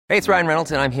Hey, it's Ryan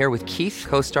Reynolds, and I'm here with Keith,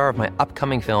 co-star of my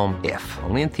upcoming film, If,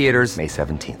 only in theaters May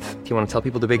 17th. Do you want to tell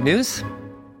people the big news?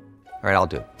 All right, I'll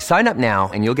do it. Sign up now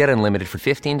and you'll get unlimited for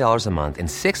 $15 a month and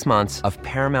 6 months of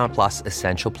Paramount Plus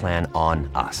Essential Plan on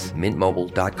us.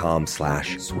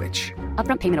 MintMobile.com/switch.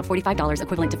 Upfront payment of $45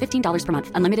 equivalent to $15 per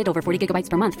month. Unlimited over 40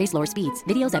 gigabytes per month. Face lower speeds.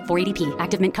 Videos at 480p.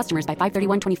 Active Mint customers by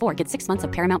 531.24 get 6 months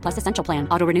of Paramount Plus Essential Plan.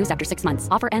 Auto renews after 6 months.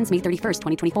 Offer ends May 31st,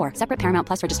 2024. Separate Paramount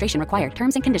Plus registration required.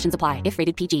 Terms and conditions apply if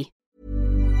rated PG.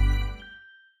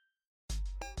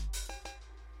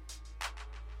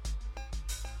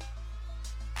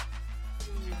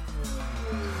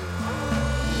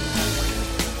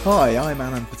 Hi, I'm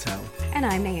Anand Patel. And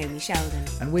I'm Naomi Sheldon.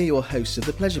 And we're your hosts of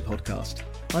The Pleasure Podcast.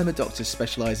 I'm a doctor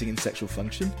specialising in sexual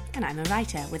function. And I'm a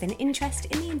writer with an interest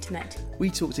in the internet. We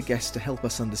talk to guests to help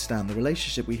us understand the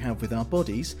relationship we have with our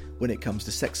bodies when it comes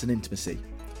to sex and intimacy.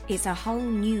 It's a whole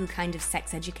new kind of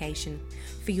sex education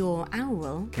for your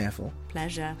owl. Careful.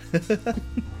 Pleasure.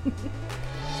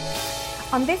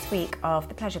 On this week of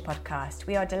The Pleasure Podcast,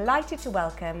 we are delighted to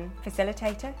welcome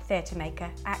facilitator, theatre maker,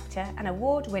 actor and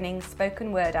award-winning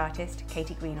spoken word artist,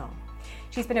 Katie Greenall.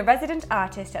 She's been a resident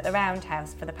artist at the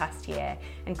Roundhouse for the past year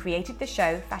and created the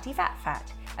show Fatty Fat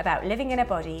Fat, about living in a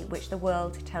body which the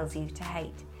world tells you to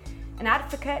hate. An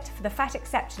advocate for the fat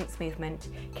acceptance movement,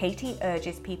 Katie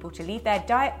urges people to leave their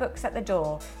diet books at the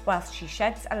door whilst she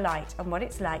sheds a light on what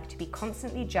it's like to be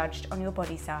constantly judged on your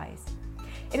body size.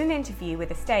 In an interview with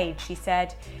The Stage, she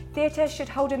said, "Theatre should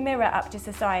hold a mirror up to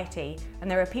society,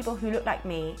 and there are people who look like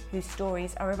me whose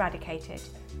stories are eradicated.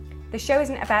 The show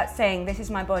isn't about saying this is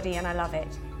my body and I love it,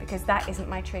 because that isn't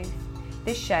my truth.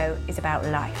 This show is about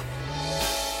life."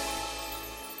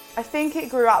 I think it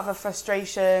grew out of a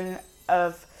frustration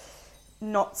of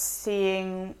not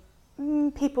seeing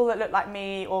people that look like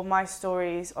me or my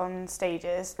stories on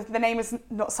stages. The name is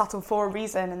not subtle for a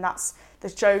reason, and that's the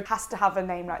show has to have a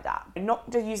name like that. Not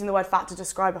just using the word fat to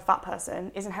describe a fat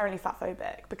person is inherently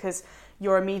fatphobic, because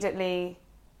you're immediately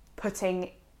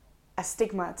putting a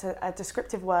stigma to a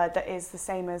descriptive word that is the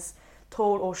same as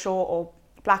tall or short or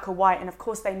black or white, and of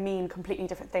course they mean completely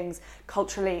different things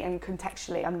culturally and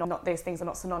contextually. Those things are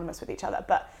not synonymous with each other,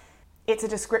 but it's a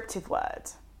descriptive word.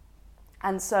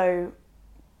 And so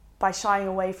by shying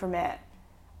away from it,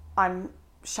 I'm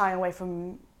shying away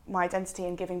from my identity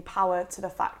and giving power to the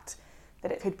fact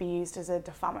that it could be used as a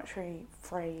defamatory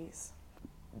phrase.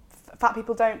 Fat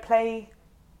people don't play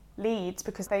leads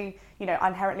because they,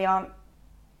 inherently aren't,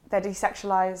 they're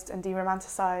desexualized and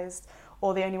deromanticized,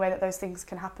 or the only way that those things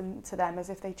can happen to them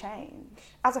is if they change.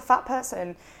 As a fat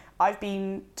person, I've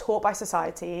been taught by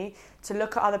society to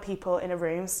look at other people in a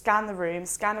room, scan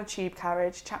a tube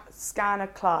carriage, scan a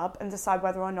club, and decide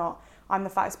whether or not I'm the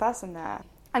fattest person there.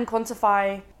 And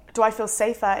quantify, do I feel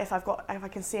safer if I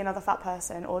can see another fat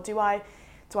person, or do I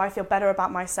feel better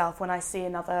about myself when I see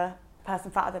another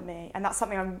person fatter than me? And that's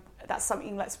something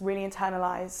that's really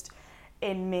internalized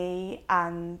in me,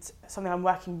 and something I'm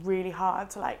working really hard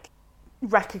to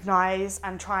recognize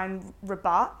and try and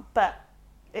rebut, but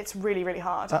it's really, really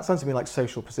hard. That sounds to me like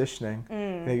social positioning.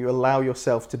 You allow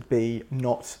yourself to be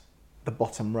not the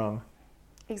bottom rung.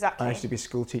 Exactly. I used to be a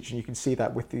school teacher, and you can see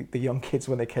that with the young kids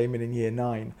when they came in year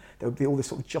 9. There would be all this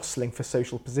sort of jostling for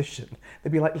social position.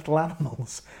 They'd be like little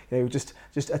animals, just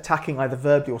attacking either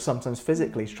verbally or sometimes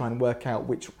physically to try and work out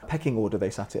which pecking order they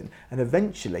sat in. And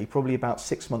eventually, probably about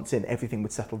 6 months in, everything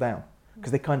would settle down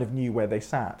because they kind of knew where they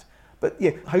sat. But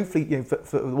hopefully,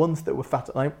 for the ones that were fat,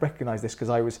 and I recognise this because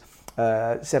I was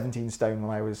 17 stone when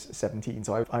I was 17,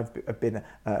 so I've been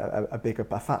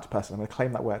a fat person. I'm going to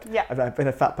claim that word. Yeah. I've been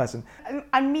a fat person.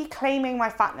 And me claiming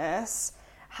my fatness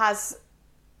has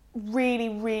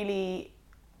really, really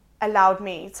allowed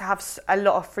me to have a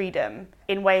lot of freedom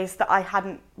in ways that I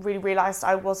hadn't really realised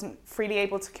I wasn't freely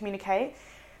able to communicate.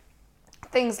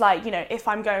 Things like, if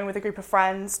I'm going with a group of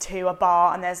friends to a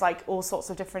bar and there's all sorts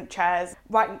of different chairs.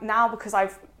 Right now, because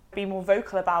I've been more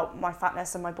vocal about my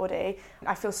fatness and my body,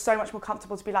 I feel so much more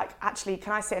comfortable to be like, actually,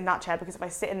 can I sit in that chair? Because if I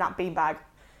sit in that beanbag,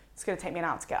 it's going to take me an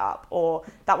hour to get up. Or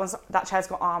that chair's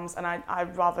got arms and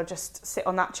I'd rather just sit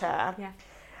on that chair. Yeah.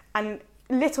 And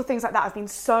little things like that have been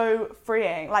so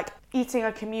freeing. Like eating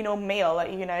a communal meal,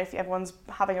 if everyone's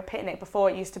having a picnic. Before,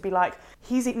 it used to be like,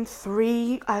 he's eaten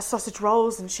 3 sausage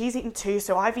rolls and she's eaten 2,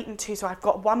 so I've eaten 2, so I've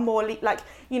got 1 more.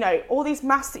 All these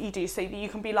maths that you do so that you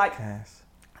can be yes.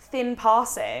 Thin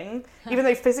passing, even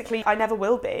though physically I never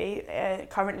will be,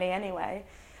 currently anyway.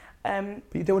 But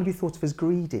you don't want to be thought of as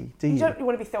greedy, do you? You don't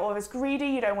want to be thought of as greedy,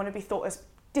 you don't want to be thought as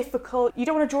difficult. You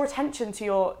don't want to draw attention to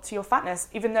your fatness,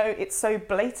 even though it's so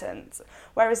blatant.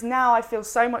 Whereas now I feel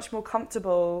so much more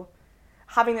comfortable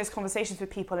having those conversations with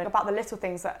people about the little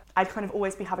things that I'd kind of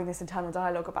always be having this internal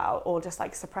dialogue about or just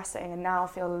like suppressing, and now I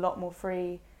feel a lot more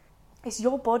free. It's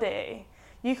your body.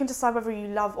 You can decide whether you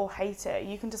love or hate it.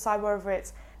 You can decide whether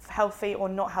it's healthy or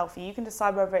not healthy. You can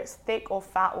decide whether it's thick or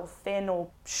fat or thin or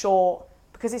short,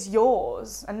 because it's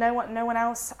yours, and no one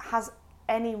else has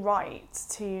any right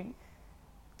to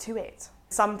it.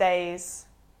 Some days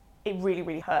it really,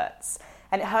 really hurts.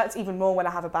 And it hurts even more when I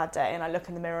have a bad day and I look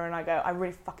in the mirror and I go, I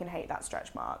really fucking hate that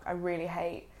stretch mark. I really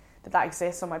hate that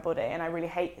exists on my body, and I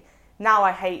hate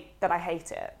that I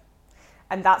hate it.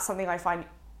 And that's something I find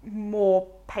more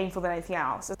painful than anything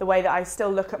else. The way that I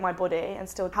still look at my body and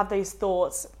still have those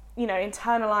thoughts, you know,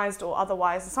 internalized or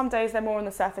otherwise. And some days they're more on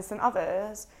the surface than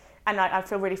others. And I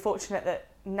feel really fortunate that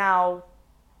now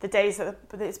the days that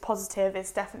it's positive,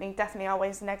 it's definitely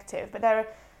always negative. But there are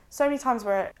so many times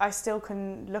where I still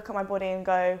can look at my body and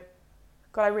go,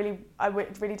 God, I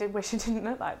really did wish it didn't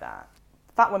look like that.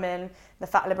 Fat women, the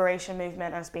fat liberation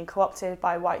movement has been co-opted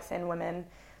by white thin women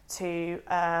to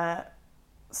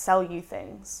sell you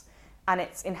things, and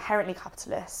it's inherently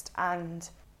capitalist and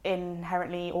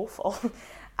inherently awful,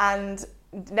 and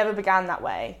never began that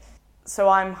way. So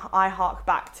I hark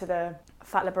back to the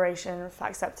fat liberation,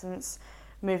 fat acceptance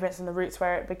movements and the roots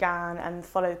where it began, and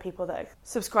follow the people that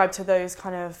subscribe to those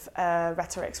kind of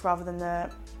rhetorics rather than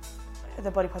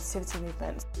the body positivity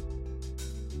movement.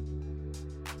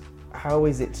 How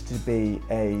is it to be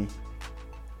a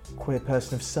queer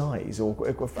person of size, or do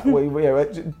you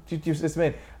see what I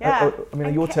mean? Yeah. I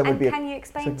mean, your term would be. Can you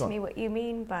explain to me what you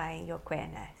mean by your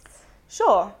queerness?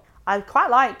 Sure. I quite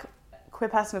like queer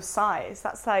person of size.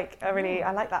 That's like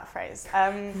I like that phrase.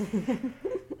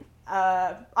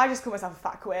 I just call myself a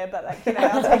fat queer, but like, you know,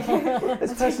 I'll take it.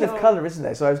 There's person of colour, isn't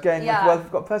there? So I was going, yeah. Well,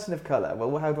 I've got person of colour.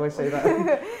 Well, how do I say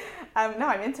that? No,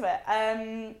 I'm into it.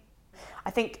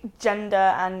 I think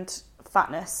gender and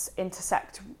fatness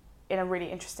intersect in a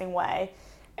really interesting way.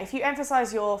 If you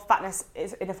emphasise your fatness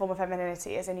is in a form of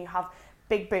femininity, as in you have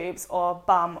big boobs or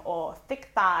bum or thick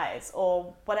thighs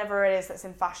or whatever it is that's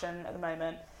in fashion at the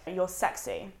moment, you're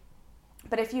sexy.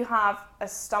 But if you have a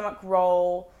stomach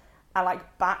roll and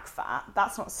like back fat,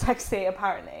 that's not sexy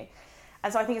apparently.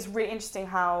 And so I think it's really interesting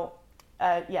how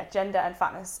gender and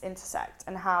fatness intersect,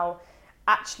 and how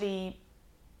actually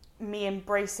me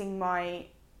embracing my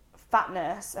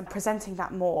fatness and presenting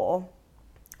that more,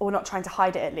 or not trying to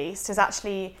hide it at least, has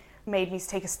actually made me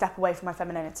take a step away from my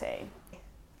femininity.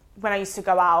 When I used to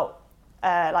go out,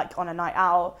 like on a night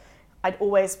out, I'd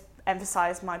always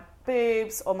emphasise my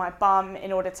boobs or my bum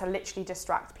in order to literally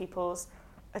distract people's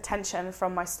attention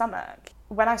from my stomach.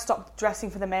 When I stopped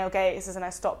dressing for the male gaze and I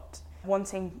stopped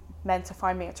wanting men to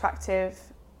find me attractive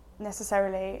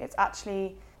necessarily, it's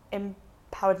actually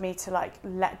empowered me to like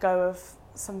let go of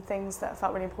some things that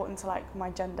felt really important to like my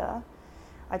gender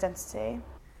identity.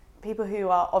 People who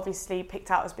are obviously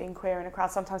picked out as being queer in a crowd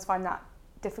sometimes find that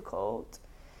difficult,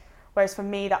 whereas for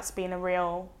me that's been a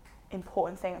real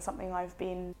important thing. It's something I've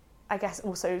been, I guess,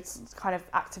 also kind of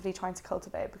actively trying to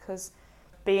cultivate, because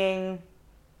being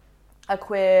a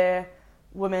queer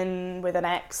woman with an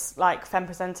X, like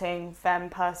femme-presenting, femme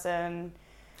person.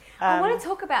 I want to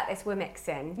talk about this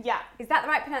womixing. Yeah. Is that the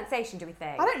right pronunciation, do we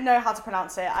think? I don't know how to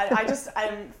pronounce it. I just,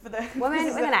 for the Woman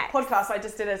with an X. podcast, I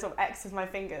just did a sort of X with my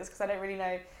fingers because I don't really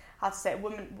know how to say it.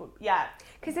 Yeah.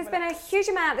 Because there's been a huge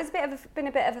amount, been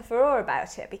a bit of a furore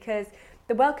about it, because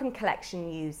the Welcome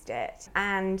Collection used it,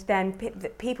 and then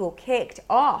people kicked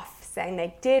off saying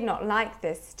they did not like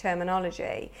this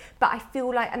terminology. But I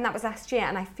feel like, and that was last year,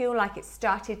 and I feel like it's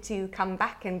started to come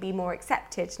back and be more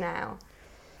accepted now.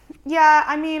 Yeah,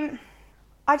 I mean,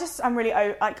 I'm really,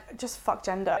 just fuck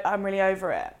gender. I'm really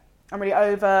over it. I'm really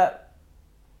over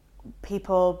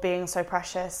people being so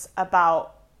precious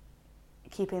about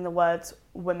keeping the words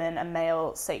women and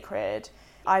male sacred.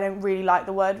 I don't really like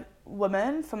the word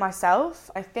woman for myself.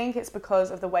 I think it's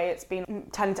because of the way it's been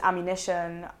turned into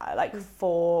ammunition, like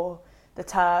for the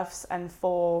TERFs and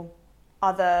for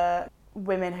other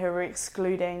women who are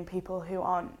excluding people who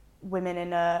aren't women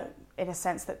in a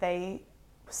sense that they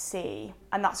see.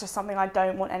 And that's just something I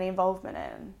don't want any involvement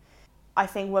in. I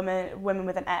think women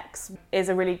with an X is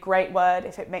a really great word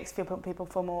if it makes people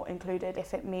feel more included,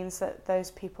 if it means that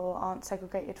those people aren't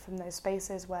segregated from those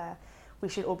spaces where we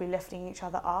should all be lifting each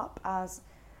other up as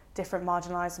different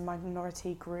marginalised and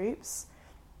minority groups,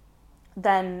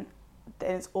 then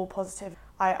it's all positive.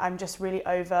 I'm just really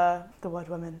over the word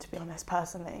woman, to be honest,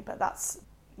 personally, but that's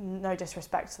no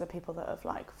disrespect to the people that have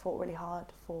like fought really hard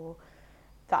for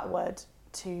that word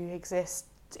to exist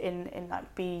in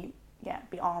like be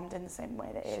be armed in the same way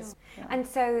that it is. Yeah. And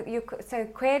so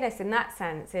queerness in that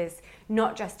sense is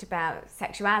not just about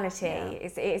sexuality,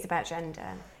 it is about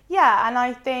gender. Yeah, and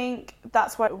I think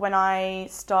that's why when I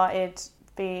started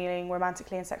feeling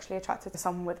romantically and sexually attracted to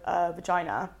someone with a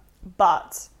vagina,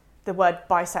 but the word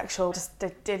bisexual just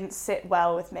didn't sit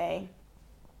well with me.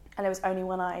 And it was only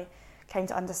when I came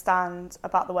to understand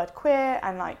about the word queer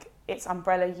and like its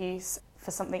umbrella use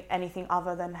for anything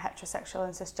other than heterosexual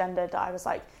and cisgender that I was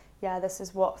like, yeah, this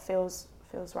is what feels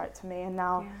right to me. And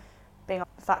now being a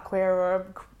fat queer or a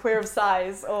queer of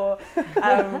size or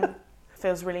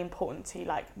feels really important to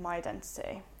like my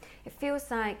identity. It feels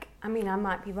like, I mean, I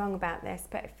might be wrong about this,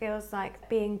 but it feels like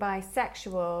being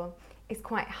bisexual is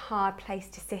quite a hard place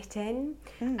to sit in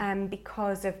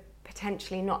because of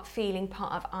potentially not feeling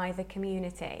part of either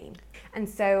community. And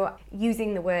so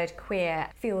using the word queer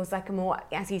feels like a more,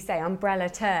 as you say, umbrella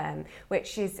term,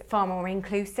 which is far more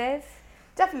inclusive.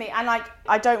 Definitely, and like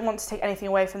I don't want to take anything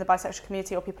away from the bisexual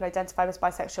community or people who identify as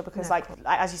bisexual because like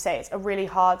as you say, it's a really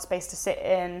hard space to sit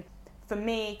in. For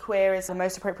me, queer is the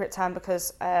most appropriate term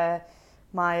because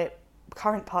my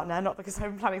current partner, not because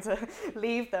I'm planning to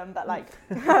leave them, but like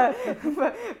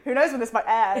who knows when this might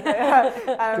air.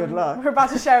 Good luck. We're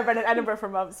about to share a bed in Edinburgh for a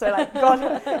month, so like God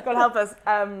help us.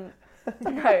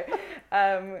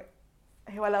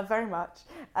 Who I love very much,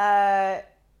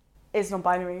 is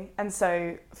non-binary, and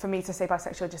so for me to say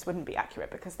bisexual just wouldn't be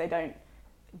accurate because they don't.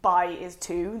 Bi is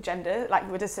two gender, like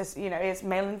we're just, it's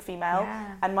male and female,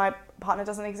 and my partner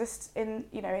doesn't exist in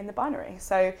the binary,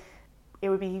 so it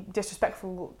would be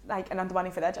disrespectful and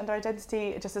undermining for their gender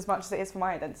identity just as much as it is for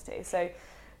my identity. So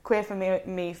queer for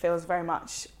me feels very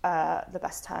much the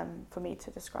best term for me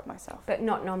to describe myself. But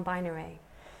not non-binary.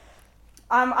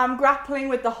 I'm grappling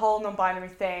with the whole non-binary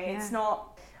thing. It's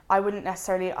not, I wouldn't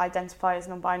necessarily identify as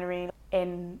non-binary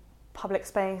in public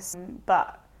space,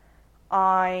 but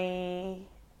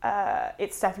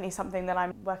it's definitely something that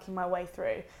I'm working my way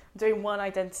through. I'm doing one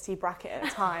identity bracket at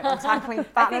a time. I'm tackling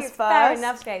fatness first. Fair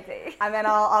enough, Katie. And then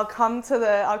I'll come back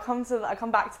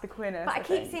to the queerness. But I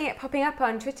keep seeing it popping up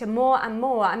on Twitter more and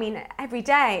more. I mean, every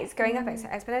day it's going up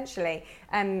exponentially.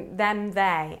 Them,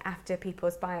 they, after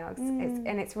people's bios.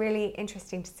 And it's really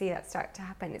interesting to see that start to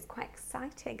happen. It's quite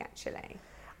exciting, actually.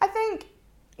 I think,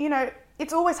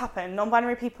 it's always happened.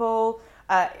 Non-binary people,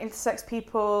 intersex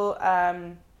people,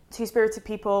 two-spirited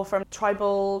people from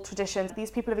tribal traditions.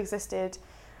 These people have existed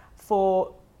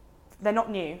they're not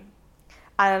new.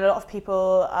 And a lot of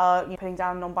people are putting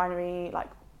down non-binary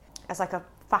as a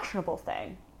fashionable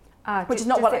thing. Which is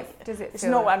not what it's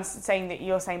not what I'm saying that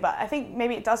you're saying, but I think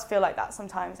maybe it does feel like that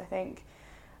sometimes. I think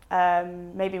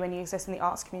maybe when you exist in the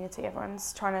arts community,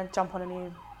 everyone's trying to jump on a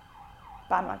new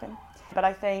bandwagon. But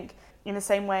I think in the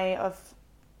same way of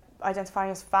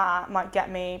identifying as fat might get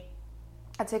me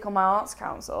a tick on my arts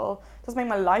council, doesn't make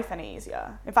my life any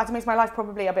easier. In fact, it makes my life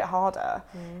probably a bit harder.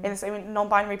 In the same,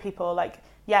 non-binary people,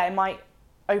 it might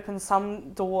open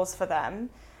some doors for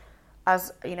them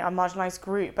as a marginalised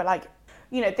group, but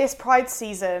this Pride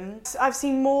season, I've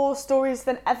seen more stories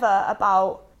than ever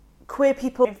about queer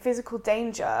people in physical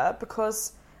danger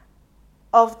because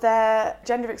of their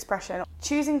gender expression,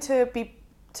 choosing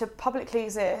to publicly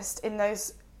exist in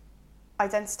those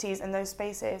identities and those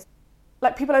spaces.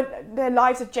 Their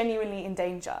lives are genuinely in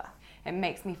danger. It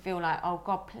makes me feel like, oh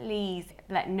God, please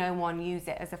let no one use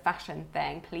it as a fashion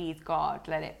thing. Please, God,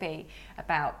 let it be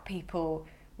about people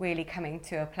really coming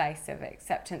to a place of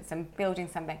acceptance and building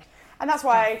something. And that's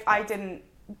why I didn't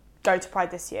go to Pride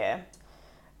this year.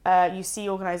 You see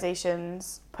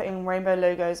organisations putting rainbow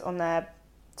logos on their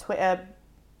Twitter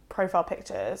profile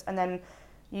pictures, and then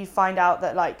you find out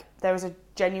that there is a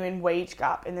genuine wage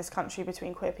gap in this country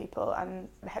between queer people and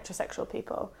heterosexual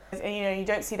people. And, you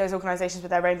don't see those organisations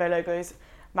with their rainbow logos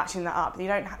matching that up. They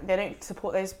don't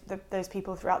support those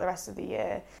people throughout the rest of the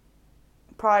year.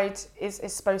 Pride is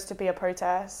supposed to be a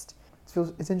protest.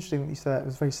 It's interesting that you say that. It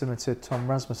was very similar to Tom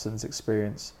Rasmussen's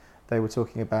experience. They were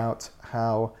talking about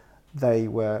how they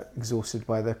were exhausted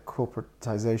by the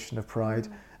corporatisation of Pride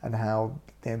and how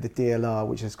the DLR,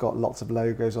 which has got lots of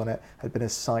logos on it, had been a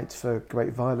site for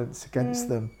great violence against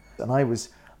them. And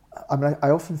I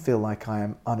often feel like I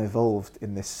am unevolved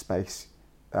in this space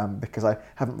because I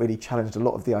haven't really challenged a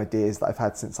lot of the ideas that I've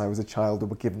had since I was a child or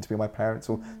were given to me by my parents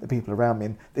or the people around me.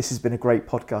 And this has been a great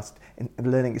podcast and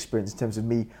learning experience in terms of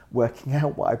me working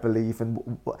out what I believe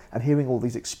and hearing all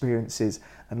these experiences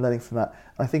and learning from that.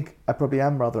 And I think I probably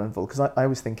am rather involved because I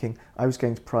was thinking I was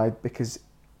going to Pride because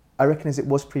I recognise it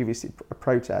was previously a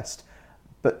protest,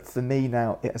 but for me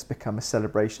now it has become a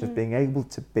celebration of being able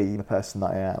to be the person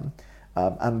that I am.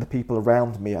 And the people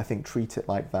around me, I think, treat it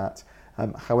like that.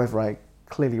 However I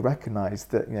clearly recognise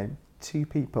that, you know, two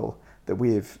people that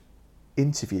we have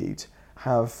interviewed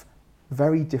have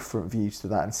very different views to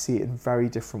that and see it in very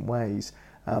different ways.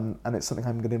 And it's something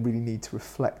I'm going to really need to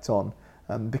reflect on,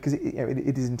 because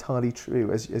it is entirely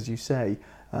true, as you say.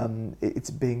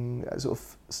 It's being sort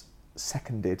of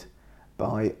seconded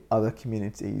by other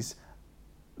communities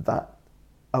that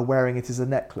are wearing it as a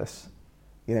necklace,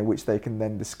 you know, which they can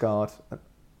then discard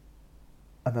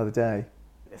another day.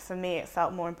 For me, it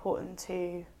felt more important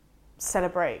to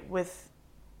celebrate with,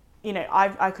 you know,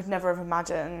 I could never have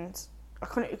imagined, I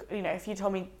couldn't, you know, if you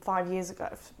told me 5 years ago,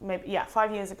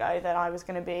 5 years ago that I was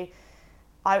going to be,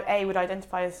 I would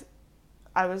identify as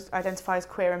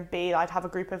queer, and B, I'd have a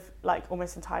group of like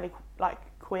almost entirely like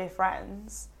queer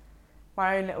friends,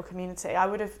 my own little community, I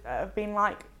would have been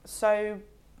like so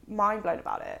mind blown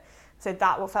about it. So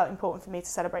that what felt important for me to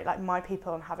celebrate, like my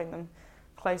people and having them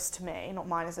close to me, not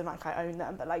mine as in like I own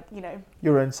them, but like, you know,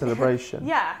 your own celebration.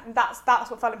 Yeah, that's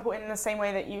what felt important. In the same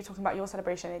way that you were talking about your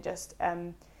celebration, it just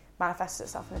manifested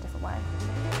itself in a different way.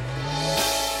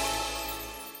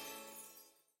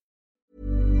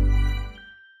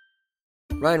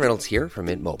 Ryan Reynolds here from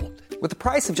Mint Mobile. With the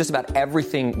price of just about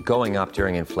everything going up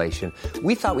during inflation,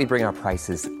 we thought we'd bring our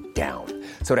prices down.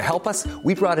 So to help us,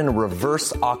 we brought in a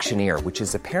reverse auctioneer, which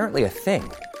is apparently a thing.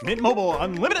 Mint Mobile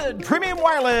Unlimited Premium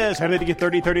Wireless. How to get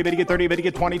 30, 30, bit to get 30, bit to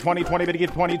get 20, 20, 20, bit to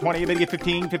get 20, 20, bit to get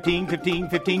 15, 15, 15,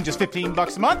 15, just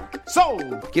 $15 a month?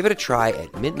 Sold! Give it a try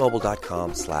at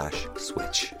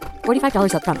mintmobile.com/switch.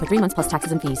 $45 up front for 3 months plus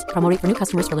taxes and fees. Promo rate for new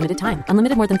customers for limited time.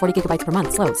 Unlimited more than 40 gigabytes per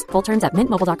month. Slows full terms at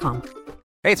mintmobile.com.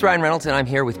 Hey, it's Ryan Reynolds, and I'm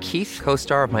here with Keith,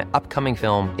 co-star of my upcoming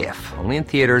film, If, only in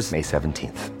theaters May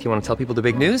 17th. Do you want to tell people the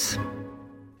big news?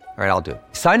 All right, I'll do it.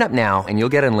 Sign up now and you'll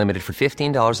get unlimited for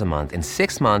 $15 a month and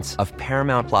 6 months of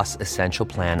Paramount Plus Essential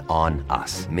Plan on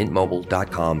us.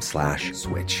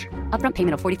 mintmobile.com/switch. Upfront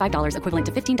payment of $45 equivalent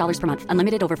to $15 per month.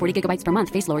 Unlimited over 40 gigabytes per month.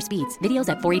 Face lower speeds. Videos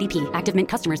at 480p. Active Mint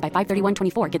customers by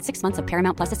 531.24 get 6 months of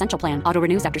Paramount Plus Essential Plan. Auto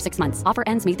renews after 6 months. Offer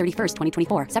ends May 31st,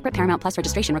 2024. Separate Paramount Plus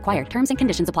registration required. Terms and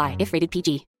conditions apply if rated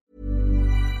PG.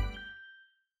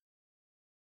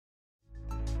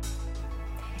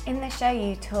 In the show,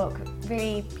 you talk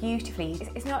really beautifully.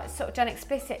 It's not sort of done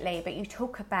explicitly, but you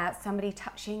talk about somebody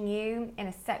touching you in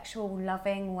a sexual,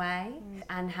 loving way,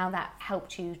 and how that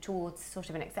helped you towards sort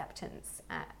of an acceptance,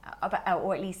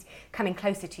 or at least coming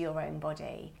closer to your own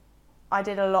body. I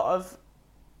did a lot of,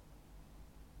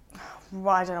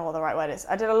 well, I don't know what the right word is.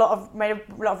 Made a lot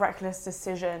of reckless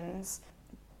decisions.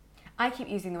 I keep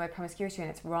using the word promiscuity and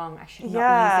it's wrong. I should not be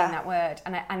using that word.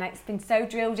 And it's been so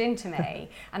drilled into me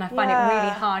and I find it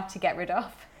really hard to get rid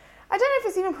of. I don't know if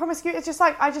it's even promiscuity. It's just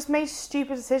like I just made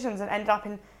stupid decisions and ended up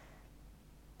in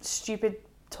stupid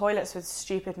toilets with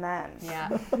stupid men.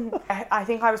 Yeah. I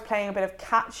think I was playing a bit of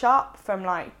catch up from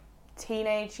like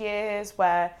teenage years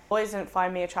where boys didn't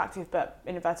find me attractive, but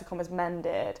in inverted commas, men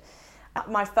did.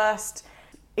 My first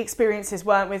experiences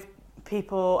weren't with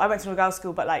people, I went to a girls'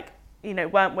 school, but like, you know,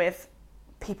 weren't with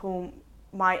people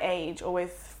my age or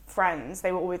with friends.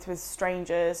 They were always with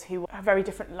strangers who had very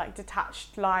different, like,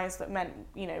 detached lives that meant,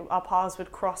 you know, our paths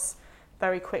would cross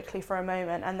very quickly for a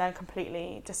moment and then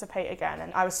completely dissipate again.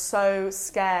 And I was so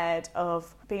scared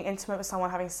of being intimate with someone,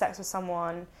 having sex with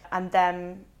someone, and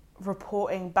them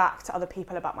reporting back to other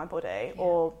people about my body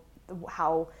or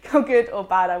how good or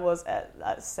bad I was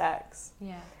at sex.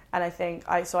 Yeah. And I think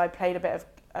I played a bit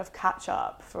of catch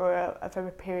up for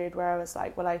a period where I was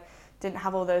like, well, I didn't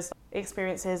have all those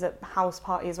experiences at house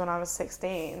parties when I was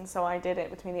 16, so I did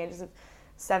it between the ages of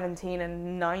 17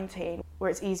 and 19, where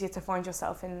it's easier to find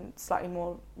yourself in slightly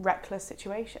more reckless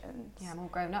situations. Yeah, more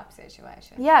grown-up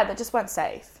situations. Yeah, that just weren't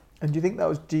safe. And do you think that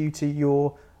was due to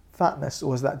your fatness,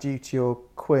 or was that due to your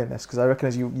queerness? Because I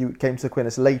recognise you came to the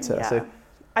queerness later. Yeah. So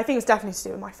I think it's definitely to do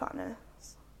with my fatness.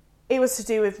 It was to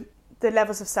do with the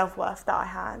levels of self-worth that I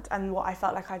had and what I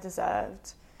felt like I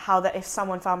deserved. How that if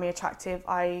someone found me attractive,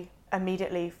 I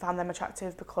immediately found them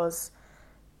attractive because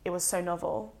it was so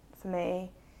novel for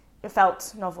me. It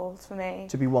felt novel for me.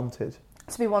 to be wanted.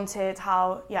 To be wanted,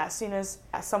 how, as soon as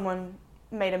someone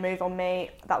made a move on me,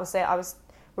 that was it. I was,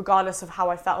 regardless of how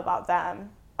I felt about them,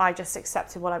 I just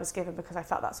accepted what I was given because I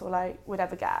felt that's all I would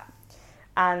ever get.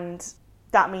 And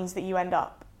that means that you end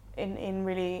up in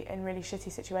really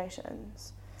shitty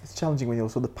situations. It's challenging when you're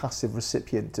sort of the passive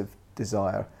recipient of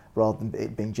desire rather than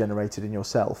it being generated in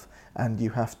yourself, and you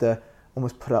have to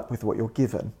almost put up with what you're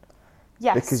given.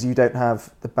 Yes. Because you don't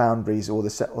have the boundaries or the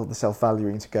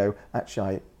self-valuing to go,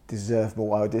 actually, deserve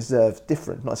more. I deserve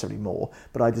different, not necessarily more,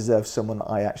 but I deserve someone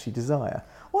that I actually desire.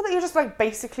 Or that you're just like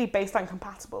basically baseline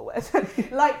compatible with.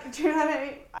 Like, do you know what I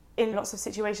mean? In lots of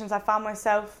situations, I found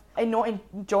myself not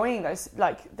enjoying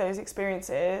those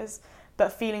experiences,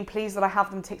 but feeling pleased that I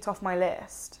have them ticked off my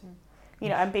list. You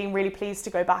know, and being really pleased to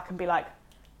go back and be like,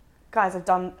 guys, I've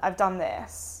done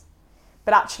this,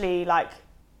 but actually like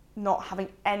not having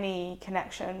any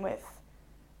connection with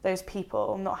those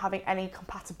people, not having any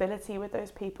compatibility with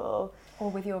those people. Or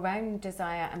with your own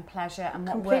desire and pleasure and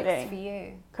what Completely. works for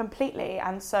you. Completely.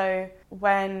 And so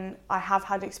when I have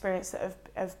had experience that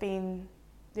have been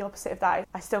the opposite of that,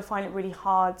 I still find it really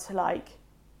hard to like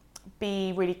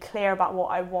be really clear about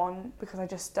what I want, because I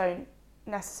just don't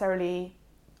necessarily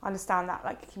understand that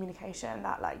like communication,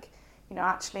 that like, you know,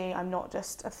 actually I'm not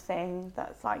just a thing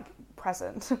that's like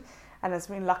present and has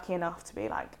been lucky enough to be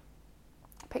like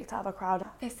picked out of a crowd.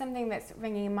 There's something that's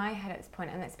ringing in my head at this point,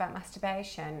 and it's about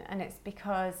masturbation, and it's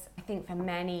because I think for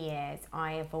many years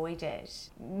I avoided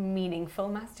meaningful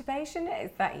masturbation.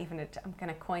 Is that even I'm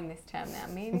going to coin this term now,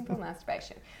 meaningful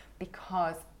masturbation,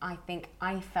 because I think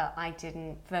I felt I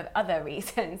didn't, for other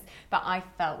reasons, but I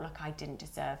felt like I didn't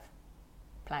deserve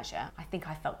pleasure. I think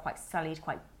I felt quite sullied,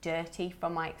 quite dirty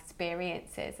from my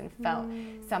experiences, and felt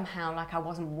somehow like I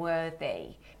wasn't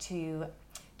worthy to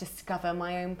discover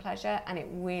my own pleasure, and it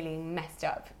really messed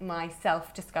up my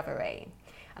self-discovery.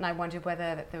 And I wondered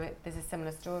whether there's a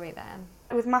similar story there.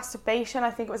 With masturbation,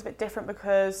 I think it was a bit different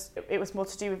because it was more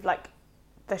to do with like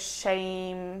the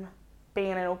shame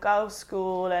being in an all-girls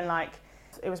school, and like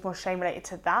it was more shame related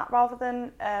to that rather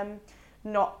than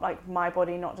not like my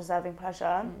body not deserving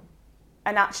pleasure.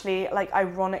 And actually, like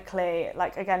ironically,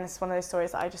 like again, it's one of those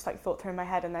stories that I just like thought through in my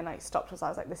head and then like stopped because I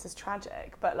was like, this is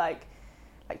tragic, but like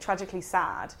tragically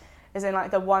sad. Is in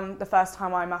like the first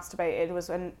time I masturbated was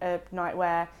a night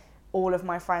where all of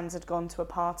my friends had gone to a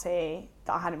party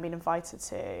that I hadn't been invited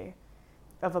to,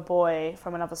 of a boy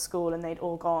from another school, and they'd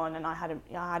all gone and I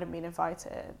hadn't been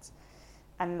invited.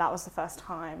 And that was the first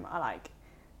time I like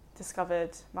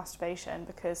discovered masturbation,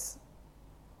 because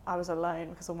I was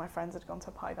alone, because all my friends had gone to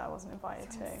a party that I wasn't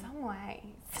invited to. In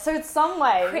some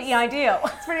ways. Pretty ideal.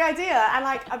 It's pretty ideal. And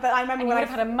like, but I remember and you would have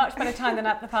had a much better time than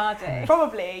at the party.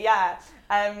 Probably, yeah.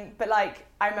 But like,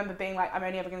 I remember being like, I'm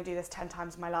only ever going to do this 10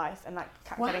 times in my life, and like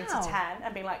getting to 10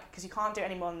 and being like, because you can't do it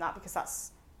any more than that, because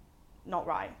that's not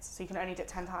right. So you can only do it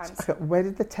 10 times. Okay, where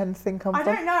did the 10 thing come from? I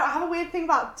don't know. I have a weird thing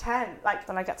about 10. Like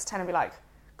when I get to 10, I'll be like,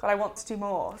 God, I want to do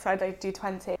more. So I do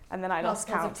 20, and then I lost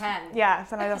count. Of 10. Yeah,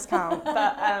 then I lost count.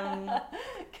 But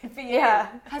good for you. Yeah.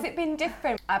 Has it been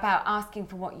different about asking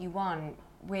for what you want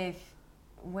with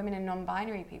women and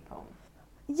non-binary people?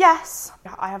 Yes.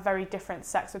 I have very different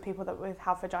sex with people that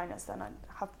have vaginas than I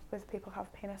have with people who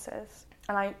have penises.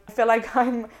 And I feel like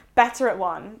I'm better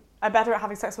at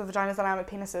having sex with vaginas than I am with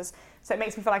penises. So it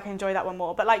makes me feel like I enjoy that one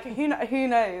more. But like, who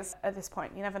knows at this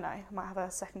point? You never know. I might have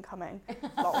a second coming.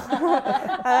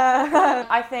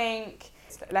 I think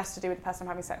it's less to do with the person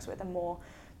I'm having sex with and more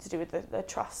to do with the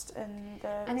trust and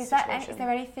the And is situation. there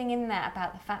anything in there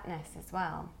about the fatness as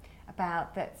well?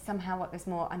 About that somehow there's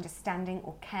more understanding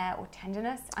or care or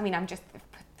tenderness? I mean, I'm just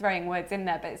throwing words in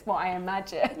there, but it's what I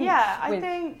imagine. Yeah, I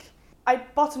think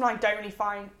bottom line don't really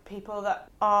find people that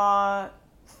are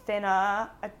thinner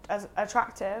as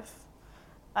attractive.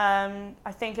 I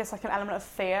think it's like an element of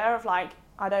fear of like,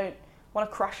 I don't want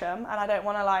to crush them, and I don't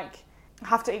want to like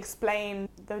have to explain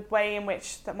the way in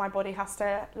which that my body has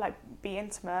to like be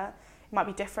intimate. It might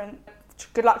be different.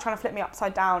 Good luck trying to flip me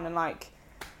upside down and like,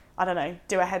 I don't know,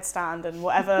 do a headstand and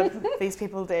whatever these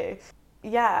people do.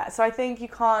 Yeah, so I think you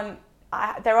can't.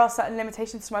 There are certain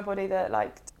limitations to my body that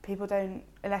like people don't,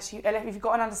 if you've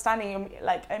got an understanding,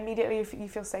 like immediately you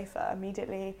feel safer,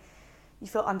 immediately you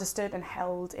feel understood and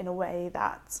held in a way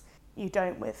that you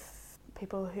don't with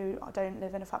people who don't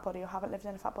live in a fat body or haven't lived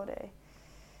in a fat body.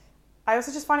 I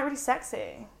also just find it really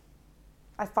sexy.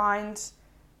 I find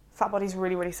fat bodies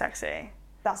really, really sexy.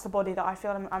 That's the body that I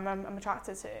feel I'm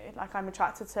attracted to. Like I'm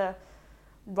attracted to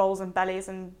rolls and bellies,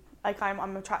 and like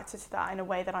I'm attracted to that in a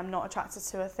way that I'm not attracted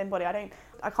to a thin body.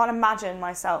 I can't imagine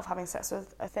myself having sex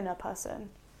with a thinner person.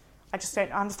 I just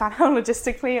don't understand how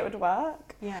logistically it would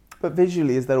work. Yeah. But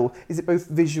visually, is it both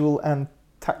visual and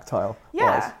tactile?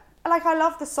 Yeah. Wise? Like I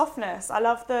love the softness. I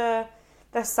love the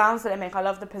sounds that it makes. I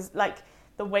love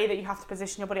the way that you have to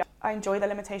position your body. I enjoy the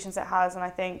limitations it has, and I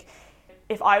think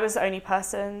if I was the only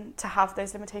person to have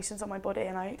those limitations on my body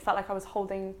and I felt like I was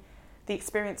holding the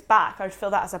experience back, I would feel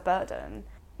that as a burden.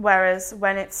 Whereas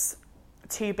when it's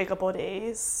two bigger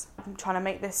bodies, I'm trying to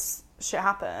make this shit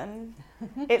happen,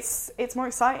 it's more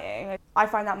exciting. I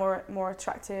find that more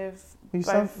attractive. You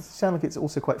sound like it's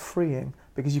also quite freeing,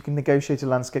 because you can negotiate a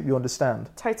landscape you understand.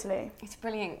 Totally. It's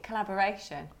brilliant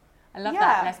collaboration. I love Yeah.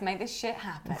 that. Let's make this shit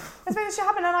happen. Let's make this shit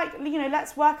happen, and like, you know,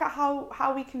 let's work out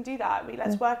how we can do that.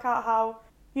 Let's work out how,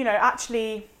 you know,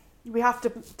 actually we have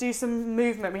to do some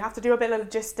movement. We have to do a bit of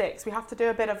logistics. We have to do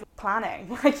a bit of planning.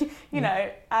 Like, you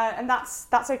know, and that's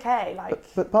okay. Like,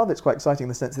 but part of it's quite exciting in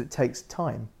the sense that it takes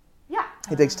time. yeah.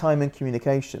 It takes time and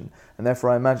communication, and therefore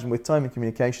I imagine with time and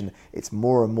communication, it's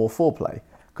more and more foreplay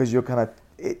because you're kind of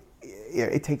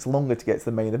it takes longer to get to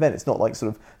the main event. It's not like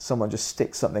sort of someone just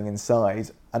sticks something inside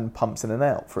and pumps in and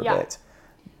out for a bit.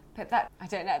 But that, I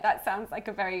don't know, that sounds like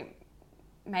a very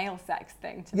male sex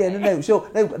thing to me. Yeah, no,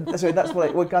 sure. No, sorry, that's what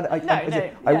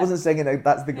I wasn't saying, you know,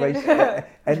 that's the great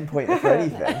end point for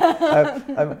anything.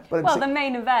 The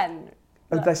main event.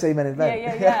 Oh, did I say main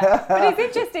event? Yeah. But it's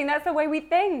interesting, that's the way we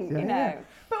think, you know.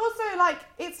 But also, like,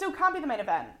 it still can be the main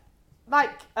event.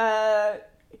 Like,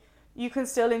 you can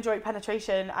still enjoy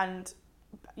penetration, and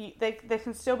there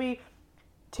can still be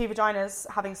two vaginas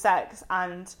having sex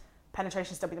and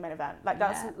penetration still be the main event. Like,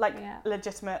 that's a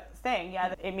legitimate thing.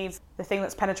 Yeah, it means the thing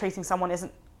that's penetrating someone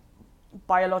isn't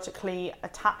biologically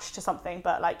attached to something,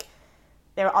 but like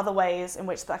there are other ways in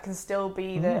which that can still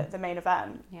be the main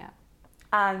event. Yeah.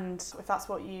 And if that's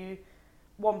what you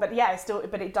want, but yeah,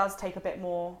 it does take a bit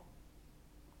more,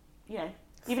 you know,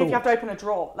 even if you have to open a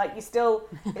drawer, like there still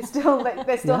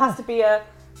has to be a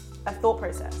thought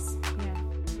process. Yeah.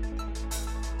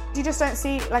 You just don't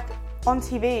see, like, on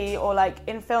TV or like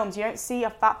in films, you don't see a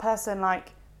fat person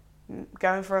like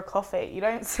going for a coffee. You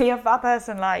don't see a fat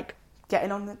person like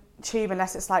getting on the tube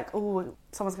unless it's like, oh,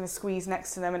 someone's going to squeeze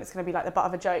next to them and it's going to be like the butt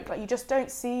of a joke. Like, you just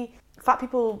don't see fat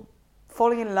people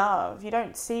falling in love. You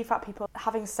don't see fat people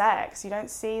having sex. You don't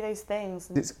see those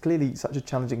things. It's clearly such a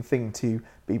challenging thing to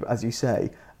be, as you say,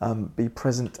 be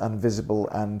present and visible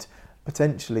and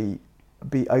potentially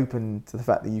be open to the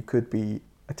fact that you could be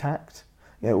attacked,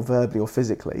 you know, verbally or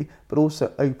physically, but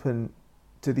also open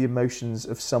to the emotions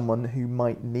of someone who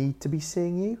might need to be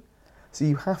seeing you. So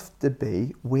you have to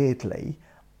be, weirdly,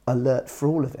 alert for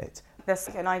all of it. There's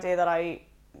an idea that I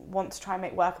want to try and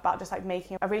make work about, just like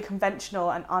making a really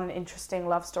conventional and uninteresting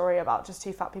love story about just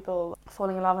two fat people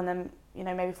falling in love and then, you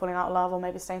know, maybe falling out of love or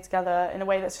maybe staying together in a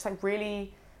way that's just like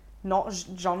really not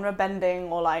genre bending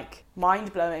or like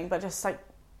mind blowing, but just like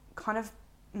kind of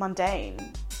mundane,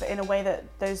 but in a way that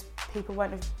those people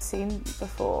won't have seen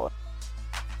before.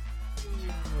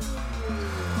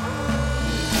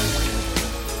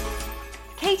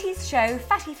 Katie's show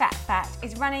Fatty Fat Fat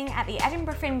is running at the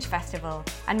Edinburgh Fringe Festival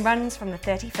and runs from the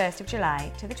 31st of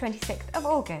July to the 26th of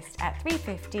August at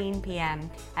 3:15 p.m.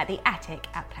 at the Attic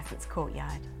at Pleasance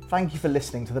Courtyard. Thank you for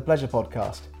listening to the Pleasure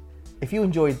Podcast. If you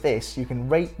enjoyed this, you can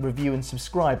rate, review and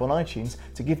subscribe on iTunes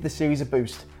to give the series a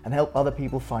boost and help other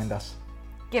people find us.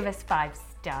 Give us 5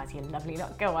 stars, you lovely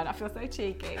lot. Go on, I feel so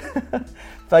cheeky.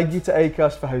 Thank you to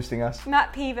Acast for hosting us,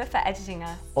 Matt Peaver for editing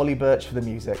us, Ollie Birch for the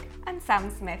music. and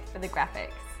Sam Smith for the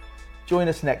graphics. Join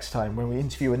us next time when we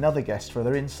interview another guest for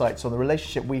their insights on the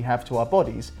relationship we have to our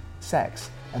bodies, sex,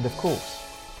 and of course,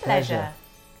 Pleasure.